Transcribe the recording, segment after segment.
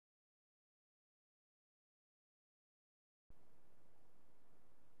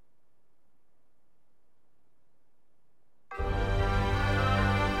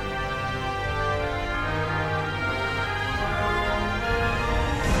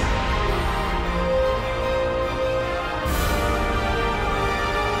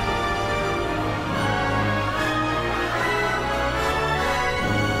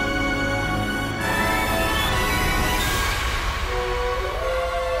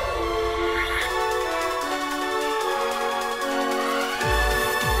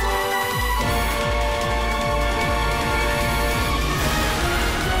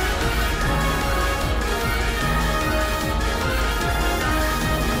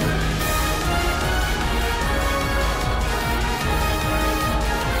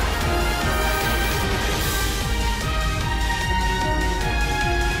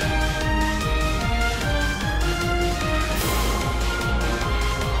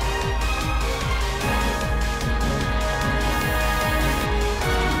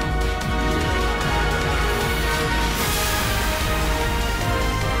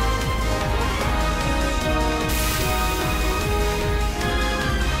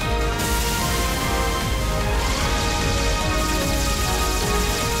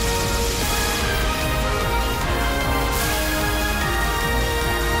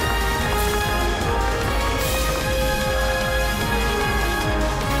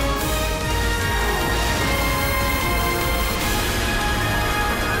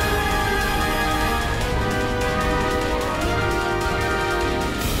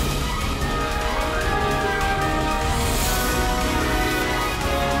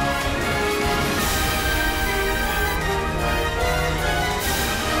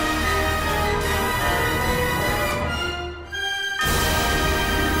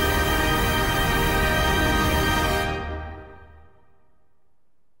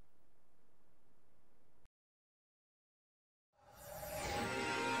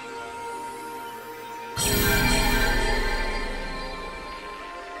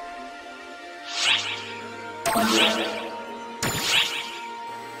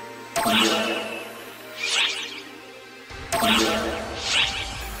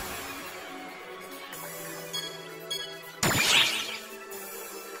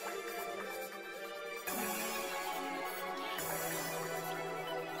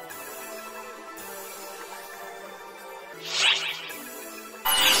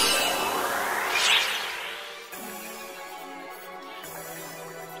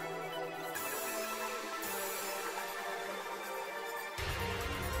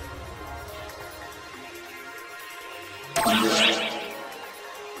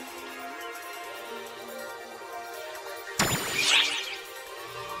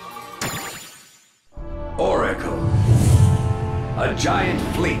Oracle. A giant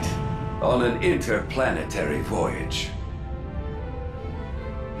fleet on an interplanetary voyage.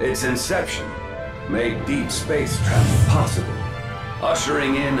 Its inception made deep space travel possible,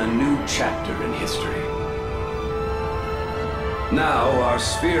 ushering in a new chapter in history. Now our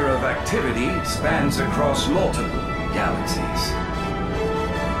sphere of activity spans across multiple galaxies.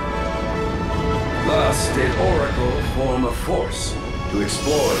 Thus did Oracle form a force to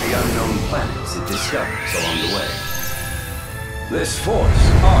explore the unknown planets it discovers along the way. This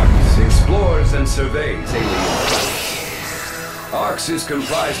force, ARX, explores and surveys alien planets. ARX is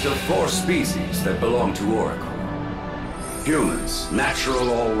comprised of 4 species that belong to Oracle. Humans, natural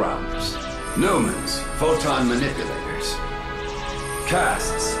all-rounders. Numans, photon manipulators.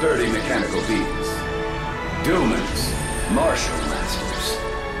 Castes, sturdy mechanical beings. Dumans, martial masters.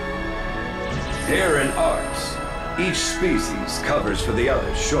 Here in ARX, each species covers for the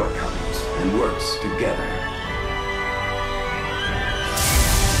other's shortcomings and works together.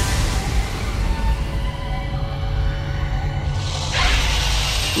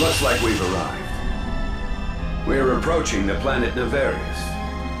 Looks like we've arrived. We're approaching the planet Nefarious.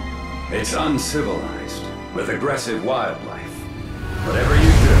 It's uncivilized, with aggressive wildlife. Whatever you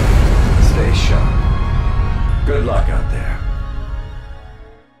do, stay sharp. Good luck out there.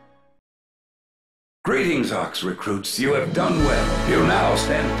 Greetings, ARX recruits. You have done well. You now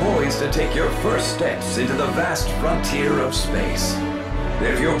stand poised to take your first steps into the vast frontier of space.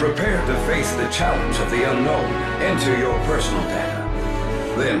 If you're prepared to face the challenge of the unknown, enter your personal data.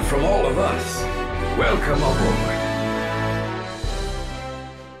 Then, from all of us, welcome aboard.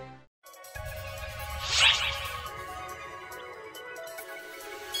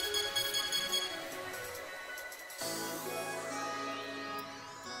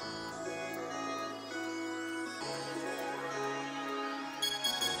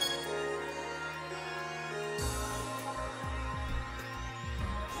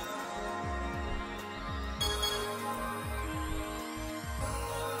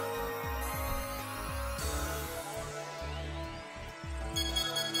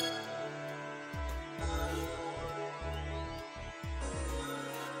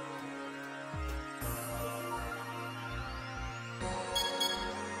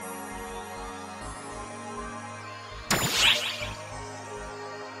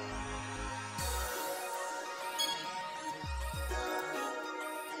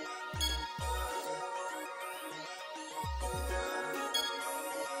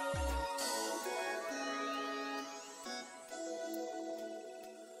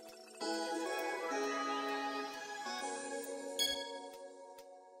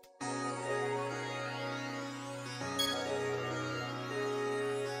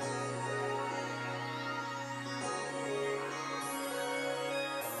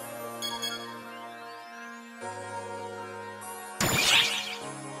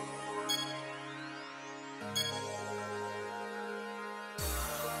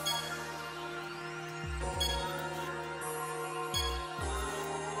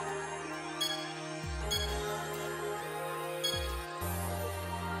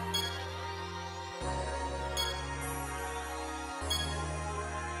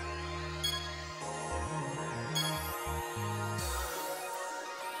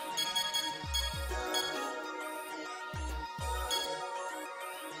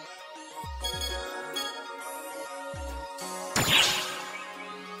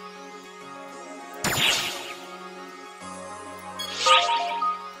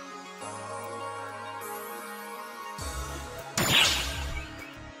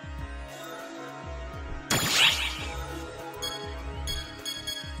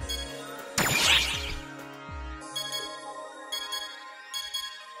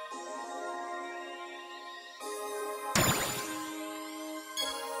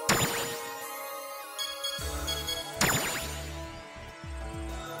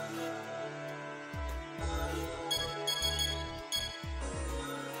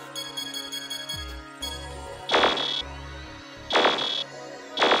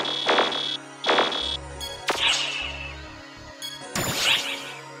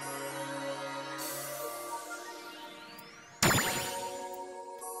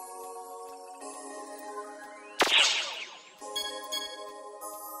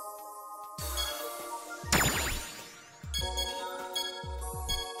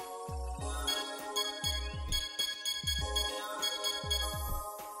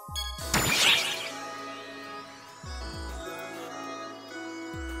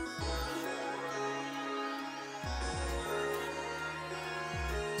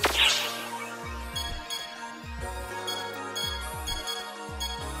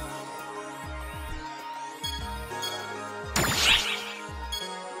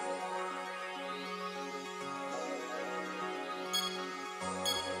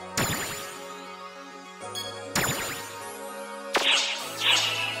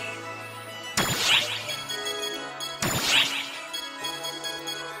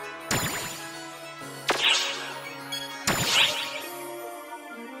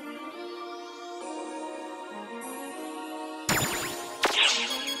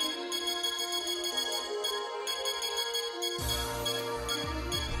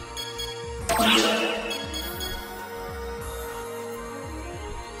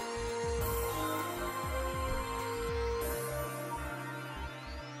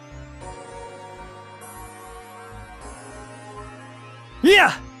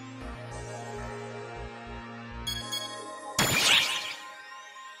 Yeah!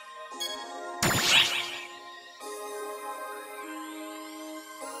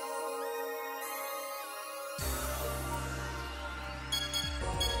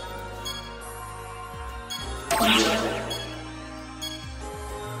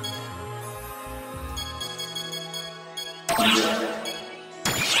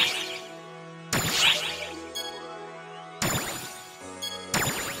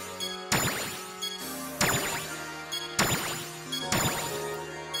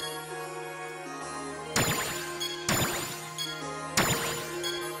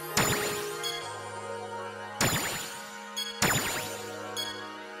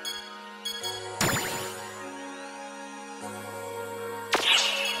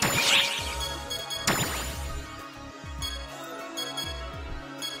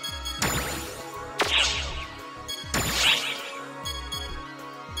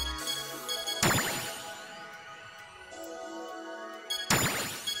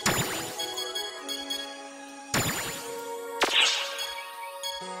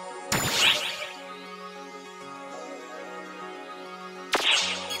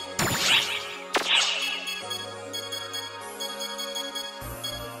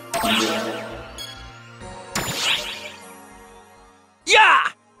 Yeah!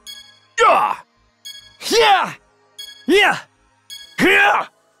 Yeah! Yeah! Yeah! Yeah!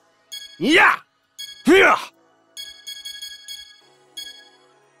 Yeah! Yeah!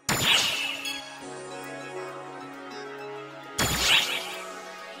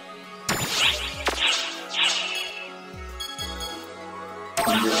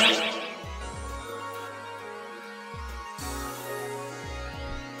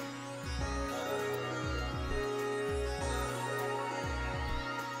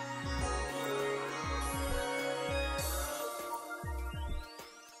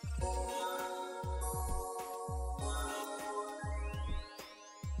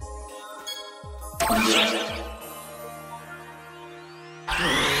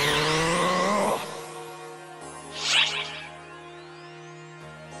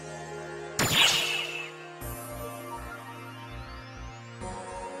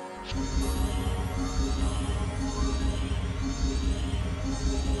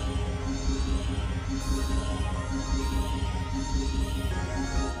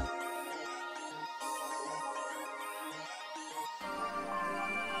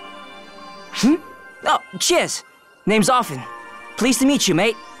 Oh, cheers. Name's Arfin. Pleased to meet you,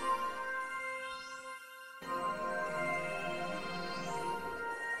 mate.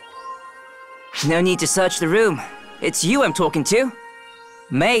 No need to search the room. It's you I'm talking to.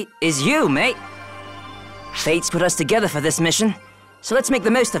 Mate is you, mate. Fate's put us together for this mission, so let's make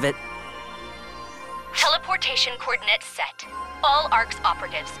the most of it. Teleportation coordinates set. All ARC's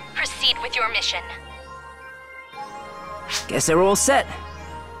operatives, proceed with your mission. Guess they're all set.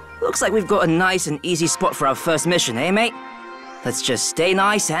 Looks like we've got a nice and easy spot for our first mission, eh, mate? Let's just stay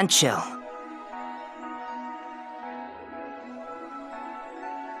nice and chill.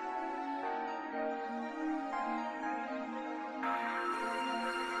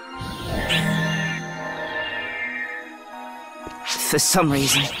 For some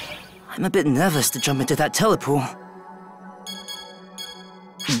reason, I'm a bit nervous to jump into that telepool.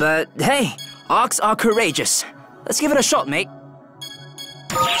 But hey, ARCs are courageous. Let's give it a shot, mate.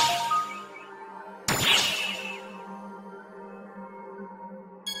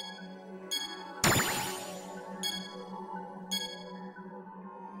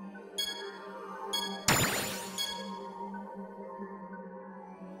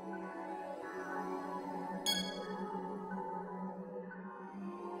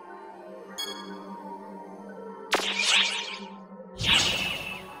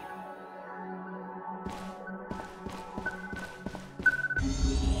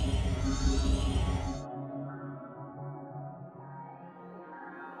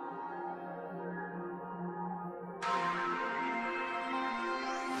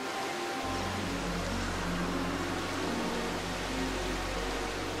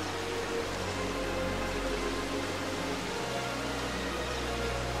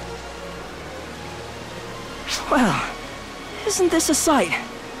 Well, isn't this a sight?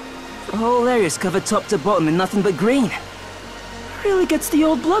 The whole area's covered top to bottom in nothing but green. Really gets the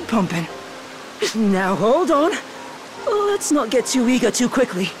old blood pumping. Now hold on. Let's not get too eager too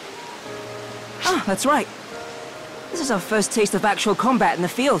quickly. Ah, that's right. This is our first taste of actual combat in the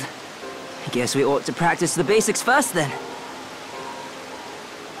field. I guess we ought to practice the basics first then.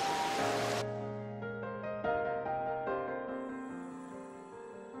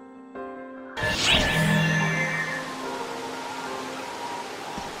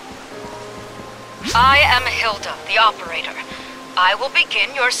 I am Hilda, the operator. I will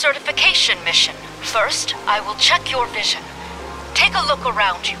begin your certification mission. First, I will check your vision. Take a look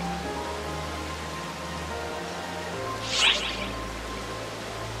around you.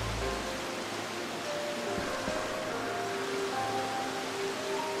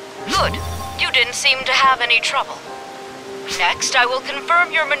 Good. You didn't seem to have any trouble. Next, I will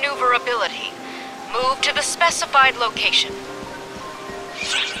confirm your maneuverability. Move to the specified location.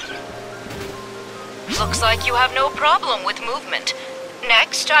 Looks like you have no problem with movement.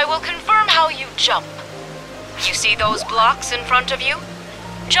 Next, I will confirm how you jump. You see those blocks in front of you?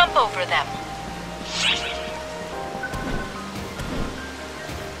 Jump over them.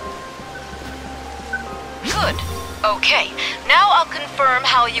 Good. Okay, now I'll confirm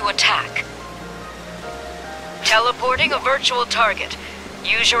how you attack. Teleporting a virtual target.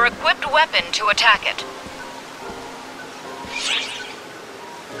 Use your equipped weapon to attack it.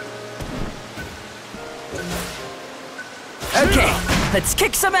 Okay, let's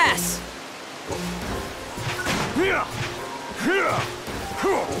kick some ass!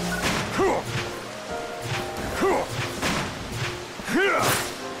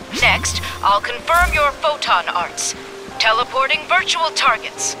 Next, I'll confirm your photon arts. Teleporting virtual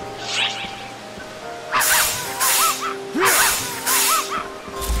targets.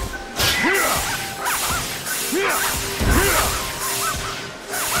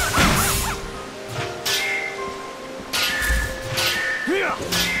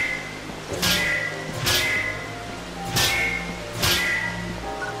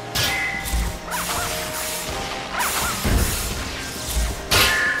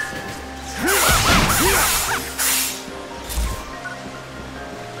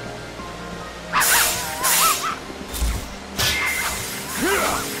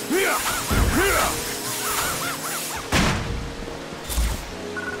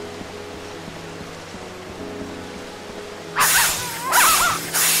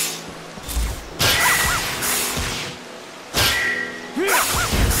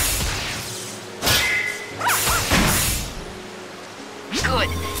 Good.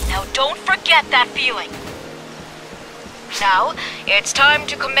 Now don't forget that feeling. Now, it's time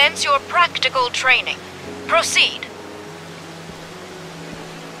to commence your practical training. Proceed.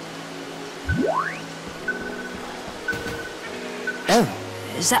 Oh,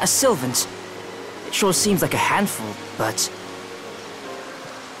 is that a Sylvan's? It sure seems like a handful, but...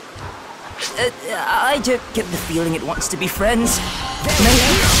 I don't get the feeling it wants to be friends. Maybe.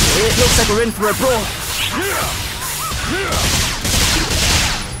 It looks like we're in for a brawl.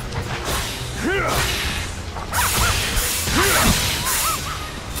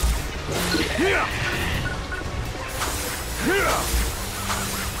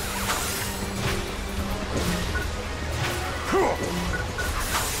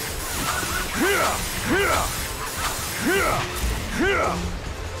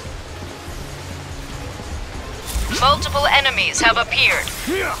 Multiple enemies have appeared.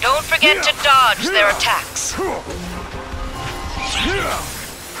 Don't forget to dodge their attacks.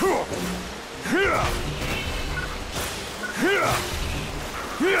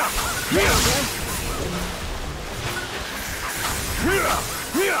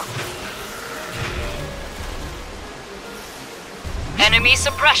 Enemy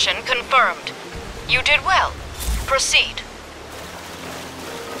suppression confirmed. You did well. Proceed.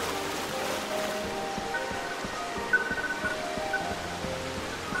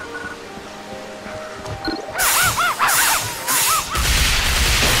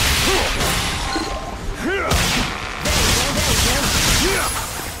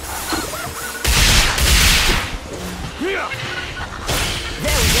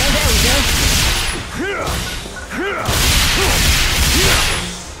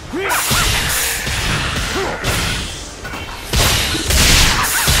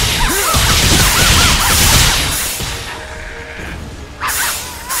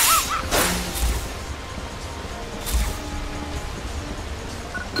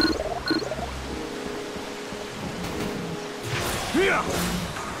 Yeah!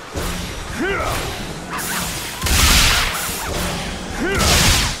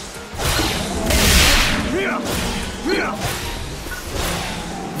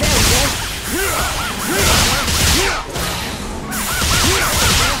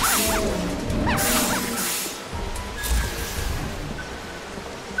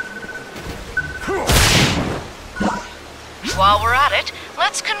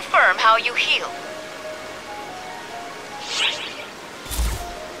 let's confirm how you heal.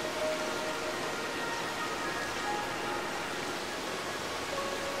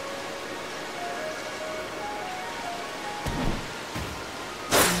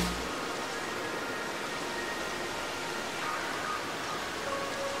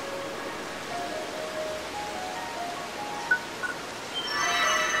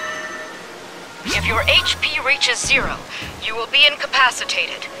 If your HP reaches 0, you will be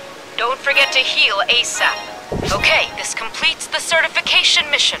incapacitated. Don't forget to heal ASAP. Okay, this completes the certification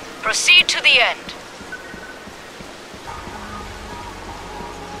mission. Proceed to the end.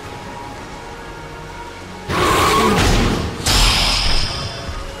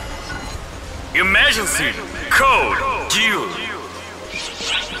 Emergency! Code! Due!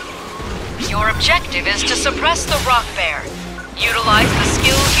 Your objective is to suppress the rock bear. Utilize the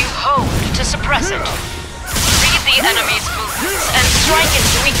skills you honed to suppress it. Read the enemy's movements and strike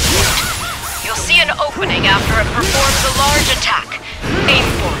its weak point. You'll see an opening after it performs a large attack. Aim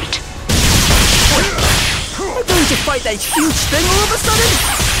for it. We're going to fight that huge thing all of a sudden?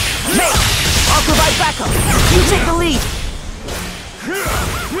 Mate, I'll provide backup. You take the lead.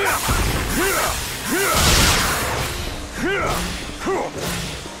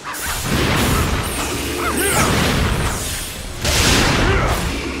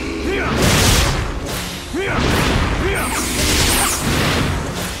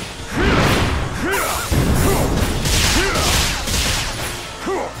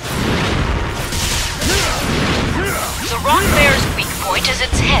 The rock bear's weak point is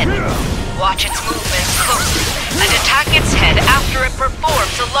its head. Watch its movements closely and attack its head after it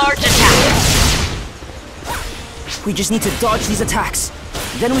performs a large attack. We just need to dodge these attacks.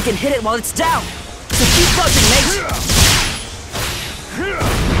 Then we can hit it while it's down. So keep dodging, mate.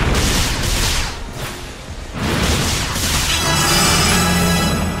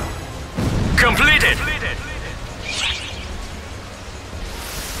 Completed!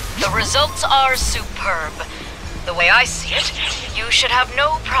 The results are superb. The way I see it, you should have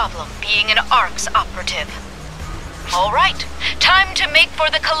no problem being an ARC's operative. All right, time to make for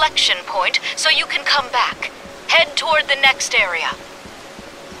the collection point so you can come back. Head toward the next area.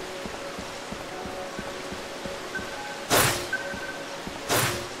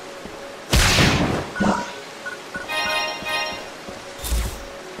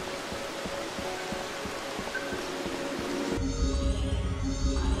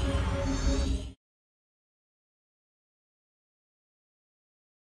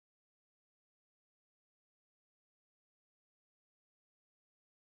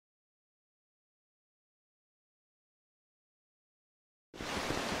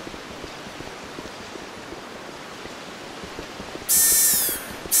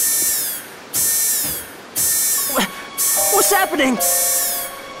 What's happening?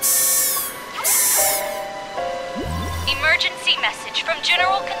 Emergency message from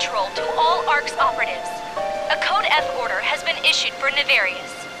General Control to all ARC's operatives. A Code F order has been issued for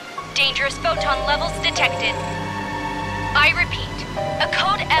Nefarious. Dangerous photon levels detected. I repeat, a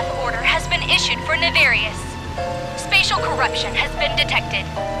Code F order has been issued for Nefarious. Spatial corruption has been detected.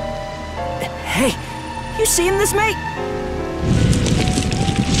 Hey, you seeing this, mate?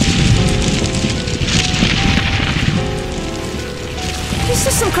 Is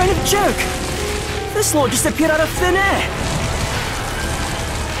this some kind of joke? This lord just appeared out of thin air.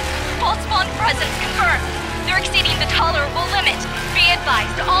 False spawn presence confirmed. They're exceeding the tolerable limit. Be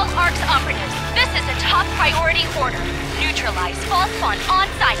advised, all ARC's operatives, this is a top priority order. Neutralize false spawn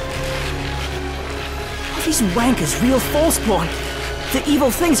on site. Are these wankers real false spawn? The evil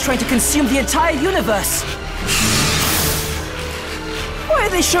thing's trying to consume the entire universe. Why are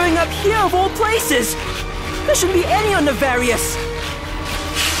they showing up here of all places? There shouldn't be any on Nefarious.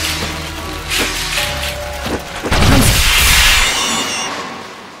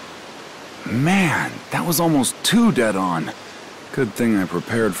 Man, that was almost too dead on. Good thing I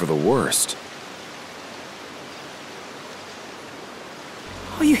prepared for the worst.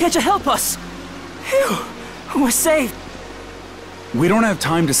 Are you here to help us? Phew, we're saved. We don't have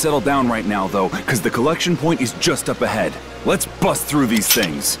time to settle down right now, though, because the collection point is just up ahead. Let's bust through these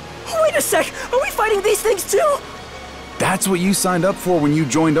things. Wait a sec, are we fighting these things too? That's what you signed up for when you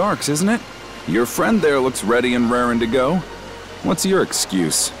joined ARCS, isn't it? Your friend there looks ready and raring to go. What's your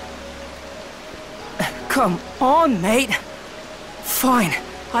excuse? Come on, mate. Fine,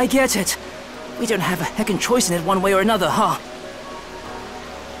 I get it. We don't have a heckin' choice in it one way or another, huh?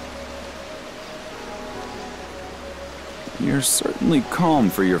 You're certainly calm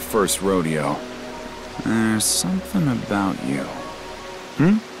for your first rodeo. There's something about you.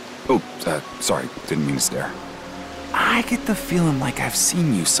 Oh, sorry, didn't mean to stare. I get the feeling like I've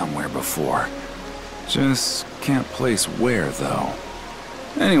seen you somewhere before. Just can't place where, though.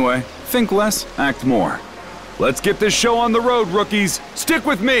 Anyway, think less, act more. Let's get this show on the road, rookies! Stick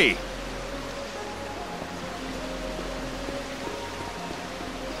with me!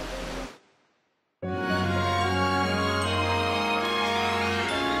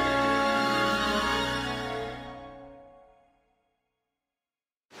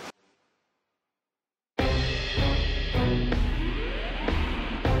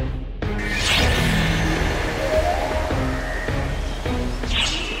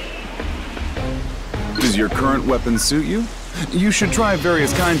 Does your current weapon suit you? You should try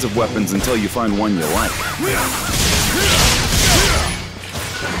various kinds of weapons until you find one you like.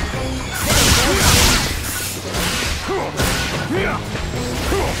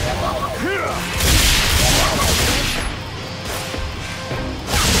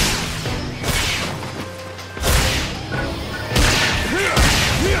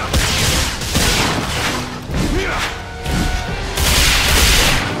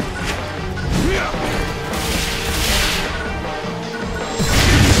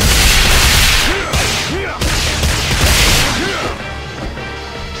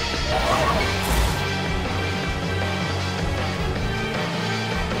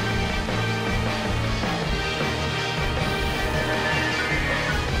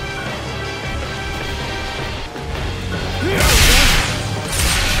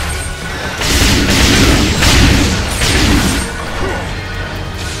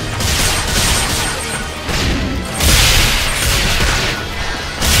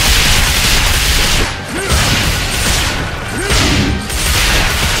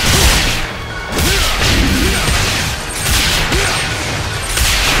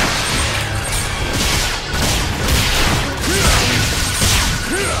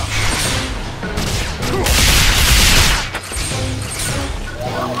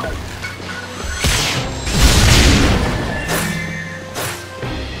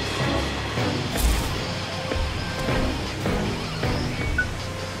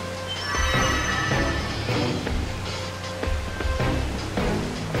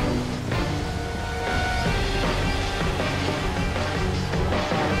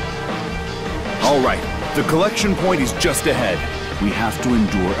 All right, the collection point is just ahead. We have to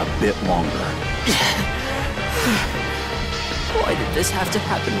endure a bit longer. Why did this have to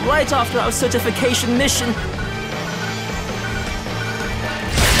happen right after our certification mission?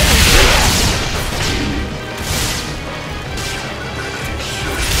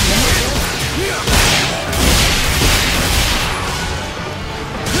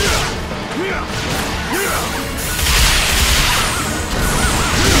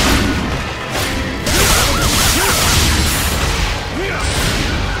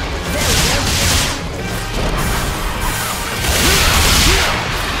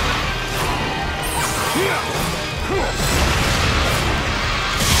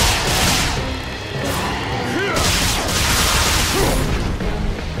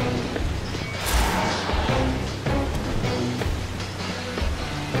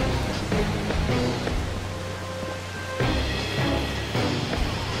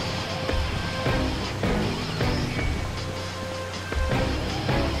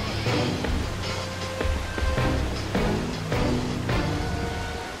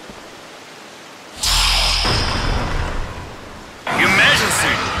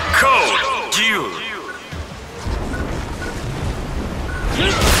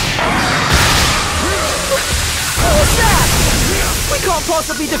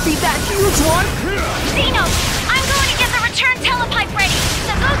 Possibly defeat that huge one? Xeno, I'm going to get the return telepipe ready,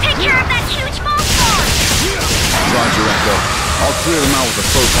 so go take care of that huge false storm! Roger, Echo. I'll clear them out with a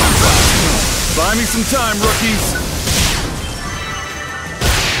photon blast. Buy me some time, rookies!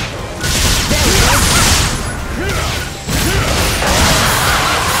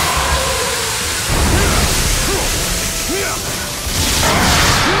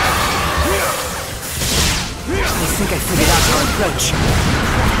 I think I figured out our approach. It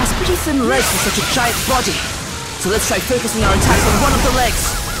has pretty thin legs for such a giant body. So let's try focusing our attacks on one of the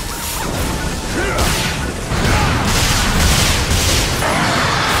legs.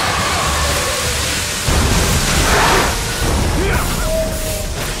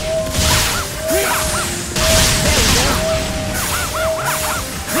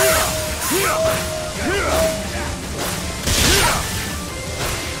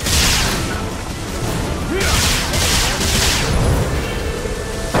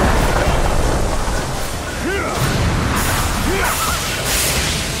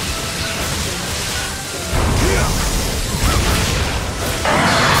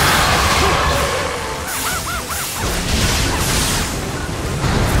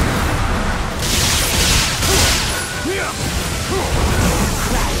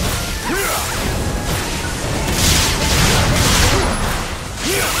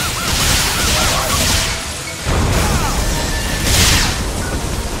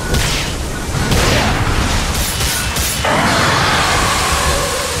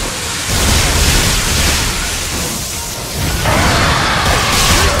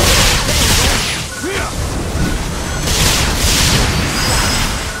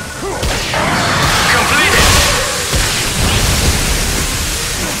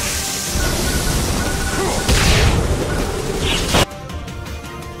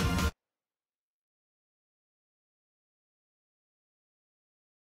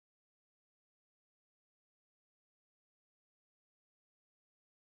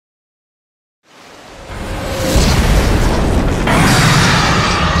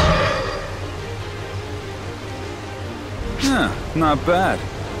 Not bad.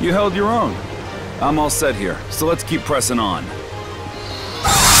 You held your own. I'm all set here, so let's keep pressing on.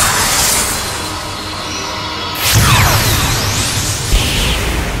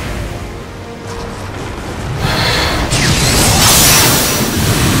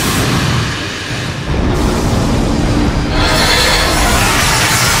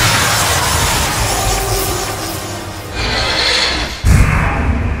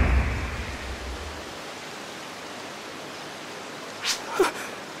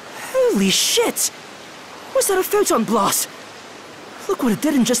 Holy shit! Was that a photon blast? Look what it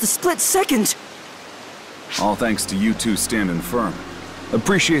did in just a split second! All thanks to you two standing firm.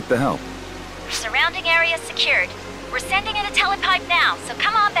 Appreciate the help. Surrounding area secured. We're sending in a telepipe now, so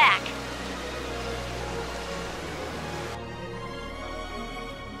come on back.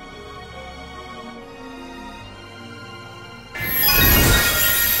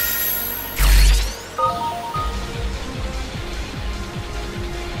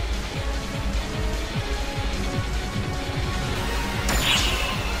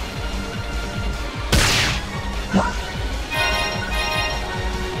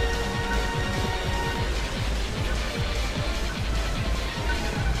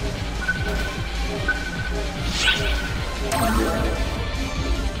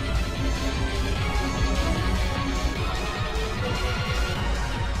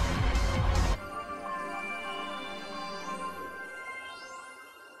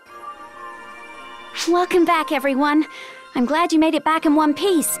 Welcome back, everyone. I'm glad you made it back in one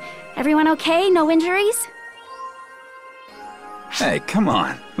piece. Everyone okay? No injuries? Hey, come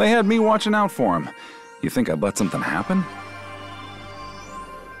on. They had me watching out for him. You think I'd let something happen?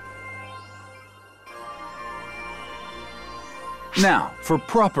 Now, for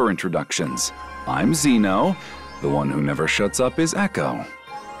proper introductions. I'm Zeno. The one who never shuts up is Echo.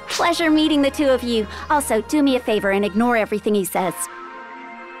 Pleasure meeting the two of you. Also, do me a favor and ignore everything he says.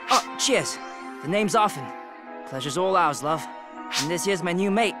 Oh, cheers. The name's Arfin. Pleasure's all ours, love. And this here's my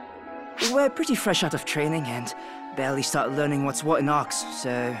new mate. We're pretty fresh out of training and barely started learning what's what in Arcs,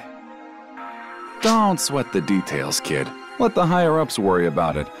 so... Don't sweat the details, kid. Let the higher-ups worry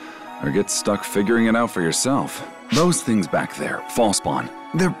about it, or get stuck figuring it out for yourself. Those things back there, Fallspawn,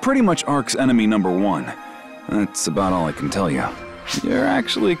 they're pretty much Ark's enemy #1. That's about all I can tell you. You're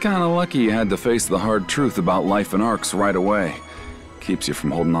actually kinda lucky you had to face the hard truth about life in Arcs right away. Keeps you from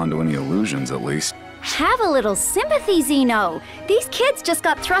holding on to any illusions, at least. Have a little sympathy, Zeno. These kids just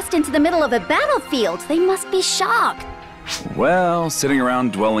got thrust into the middle of a battlefield. They must be shocked. Well, sitting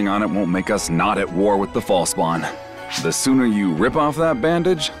around dwelling on it won't make us not at war with the Fallspawn. The sooner you rip off that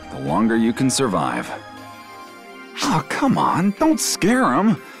bandage, the longer you can survive. Oh, come on, don't scare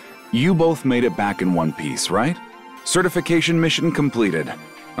them. You both made it back in one piece, right? Certification mission completed.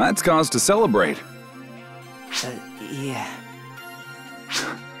 That's cause to celebrate. Yeah.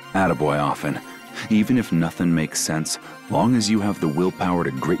 Attaboy, Often. Even if nothing makes sense, long as you have the willpower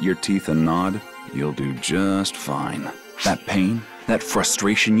to grit your teeth and nod, you'll do just fine. That pain, that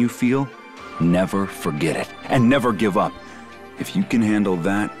frustration you feel, never forget it, and never give up. If you can handle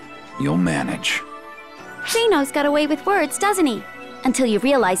that, you'll manage. Zeno's got away with words, doesn't he? Until you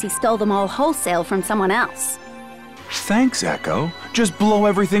realize he stole them all wholesale from someone else. Thanks, Echo. Just blow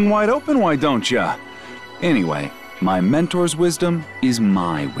everything wide open, why don't ya? Anyway, my mentor's wisdom is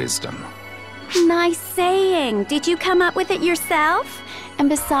my wisdom. Nice saying. Did you come up with it yourself? And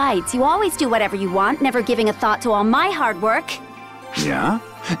besides, you always do whatever you want, never giving a thought to all my hard work. Yeah?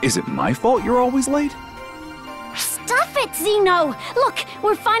 Is it my fault you're always late? Stuff it, Zeno! Look,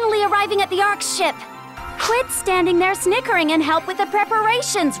 we're finally arriving at the Ark ship. Quit standing there snickering and help with the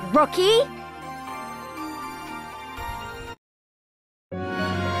preparations, rookie!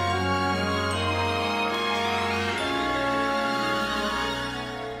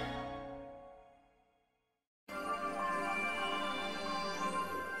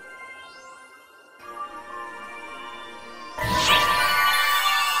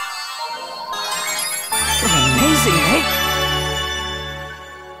 Amazing, mate!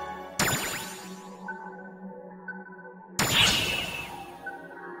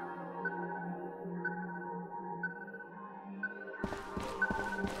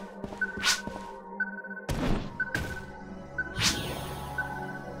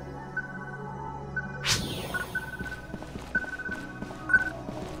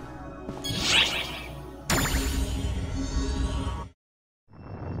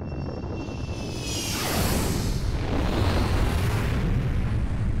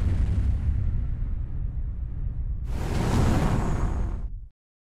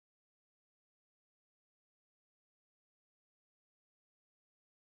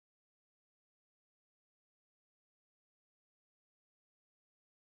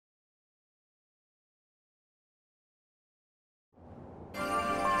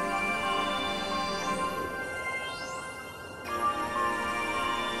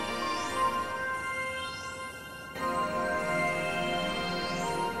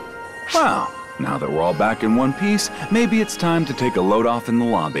 Well, now that we're all back in one piece, maybe it's time to take a load off in the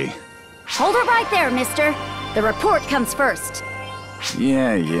lobby. Hold it right there, mister. The report comes first.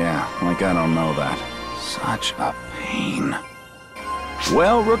 Yeah, like I don't know that. Such a pain.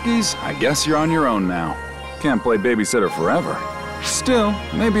 Well, rookies, I guess you're on your own now. Can't play babysitter forever. Still,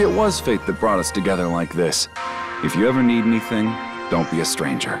 maybe it was fate that brought us together like this. If you ever need anything, don't be a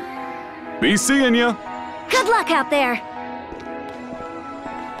stranger. Be seeing ya! Good luck out there.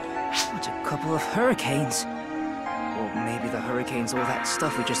 What a couple of hurricanes. Or maybe the hurricane's all that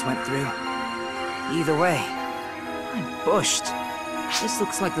stuff we just went through. Either way, I'm bushed. This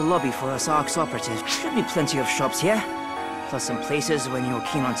looks like the lobby for us ARC's operatives. Should be plenty of shops here. Plus some places when you're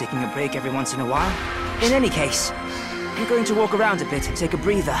keen on taking a break every once in a while. In any case, I'm going to walk around a bit and take a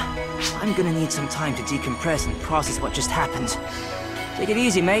breather. I'm gonna need some time to decompress and process what just happened. Take it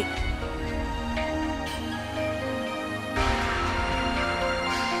easy, mate.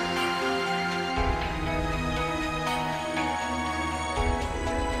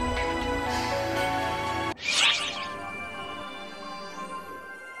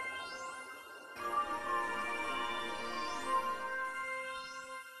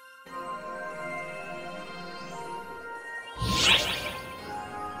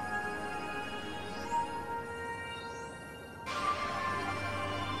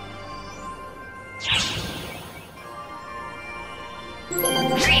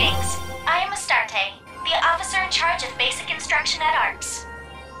 Greetings. I am Astarte, the officer in charge of basic instruction at ARCS.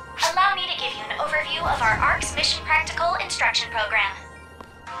 Allow me to give you an overview of our ARCS Mission Practical Instruction Program.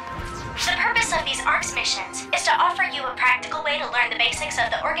 The purpose of these ARCS missions is to offer you a practical way to learn the basics of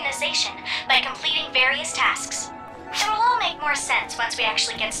the organization by completing various tasks. It will all make more sense once we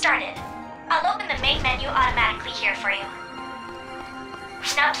actually get started. I'll open the main menu automatically here for you.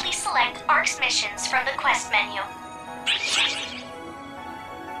 Now please select ARCS missions from the quest menu.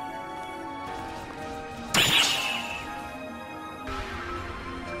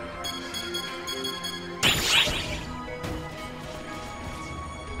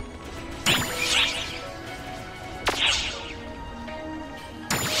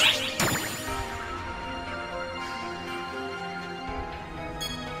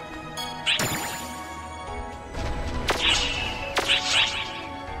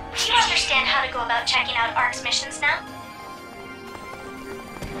 Checking out ARC's missions now?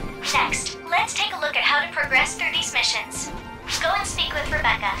 Next, let's take a look at how to progress through these missions. Go and speak with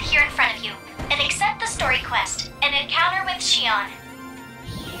Rebecca here in front of you, and accept the story quest, an encounter with Shion.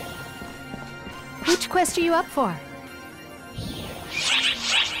 Which quest are you up for?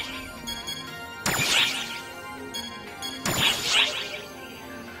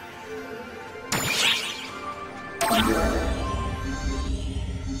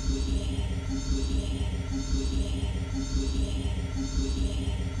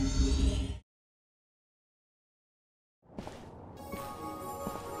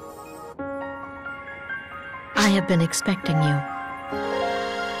 I have been expecting you.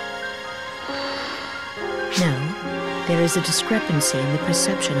 No, there is a discrepancy in the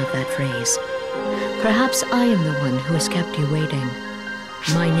perception of that phrase. Perhaps I am the one who has kept you waiting.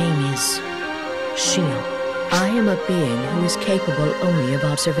 My name is Shion. I am a being who is capable only of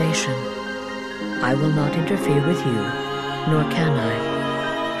observation. I will not interfere with you, nor can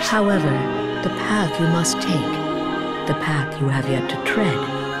I. However, the path you must take, the path you have yet to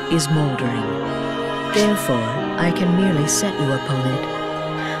tread, is moldering. Therefore, I can merely set you upon it.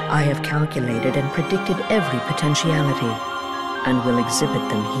 I have calculated and predicted every potentiality, and will exhibit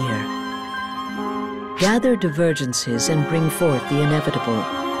them here. Gather divergences and bring forth the inevitable.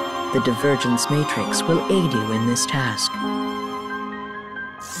 The divergence matrix will aid you in this task.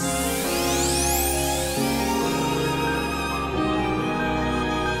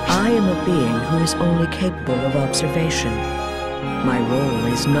 I am a being who is only capable of observation. My role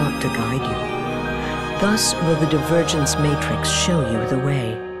is not to guide you. Thus will the divergence matrix show you the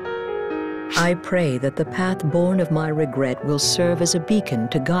way. I pray that the path born of my regret will serve as a beacon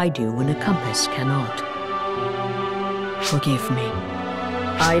to guide you when a compass cannot. Forgive me.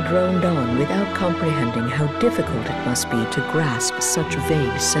 I droned on without comprehending how difficult it must be to grasp such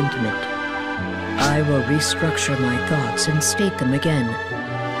vague sentiment. I will restructure my thoughts and state them again.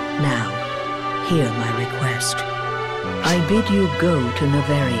 Now, hear my request. I bid you go to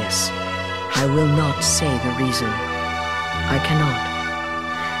Nefarious. I will not say the reason. I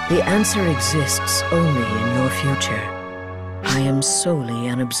cannot. The answer exists only in your future. I am solely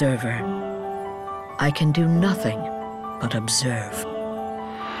an observer. I can do nothing but observe.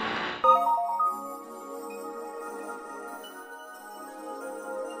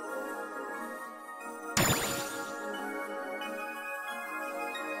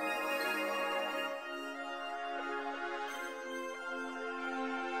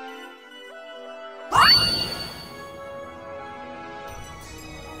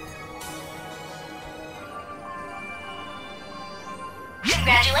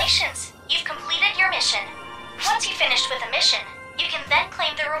 Congratulations! You've completed your mission. Once you've finished with a mission, you can then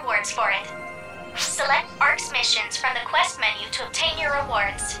claim the rewards for it. Select ARC's missions from the quest menu to obtain your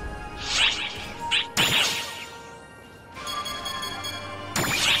rewards.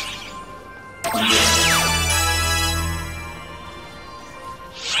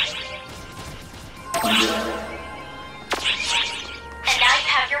 And now you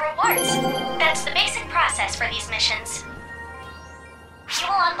have your rewards. That's the basic process for these missions. You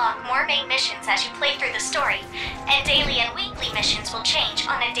will unlock more main missions as you play through the story, and daily and weekly missions will change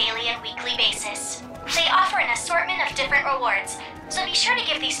on a daily and weekly basis. They offer an assortment of different rewards, so be sure to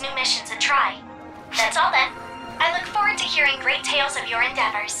give these new missions a try. That's all then. I look forward to hearing great tales of your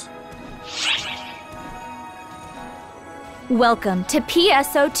endeavors. Welcome to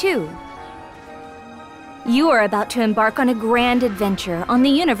PSO2. You are about to embark on a grand adventure on the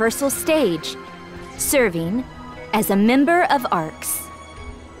Universal Stage, serving as a member of ARCS.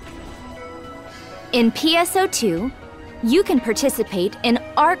 In PSO2, you can participate in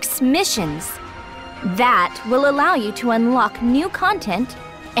ARCS missions. That will allow you to unlock new content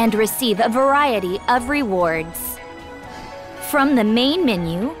and receive a variety of rewards. From the main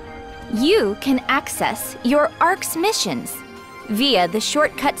menu, you can access your ARCS missions via the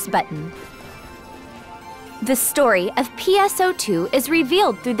Shortcuts button. The story of PSO2 is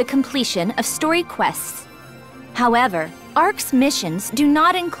revealed through the completion of story quests. However, ARCS missions do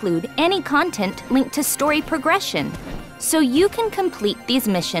not include any content linked to story progression, so you can complete these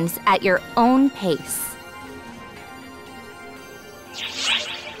missions at your own pace.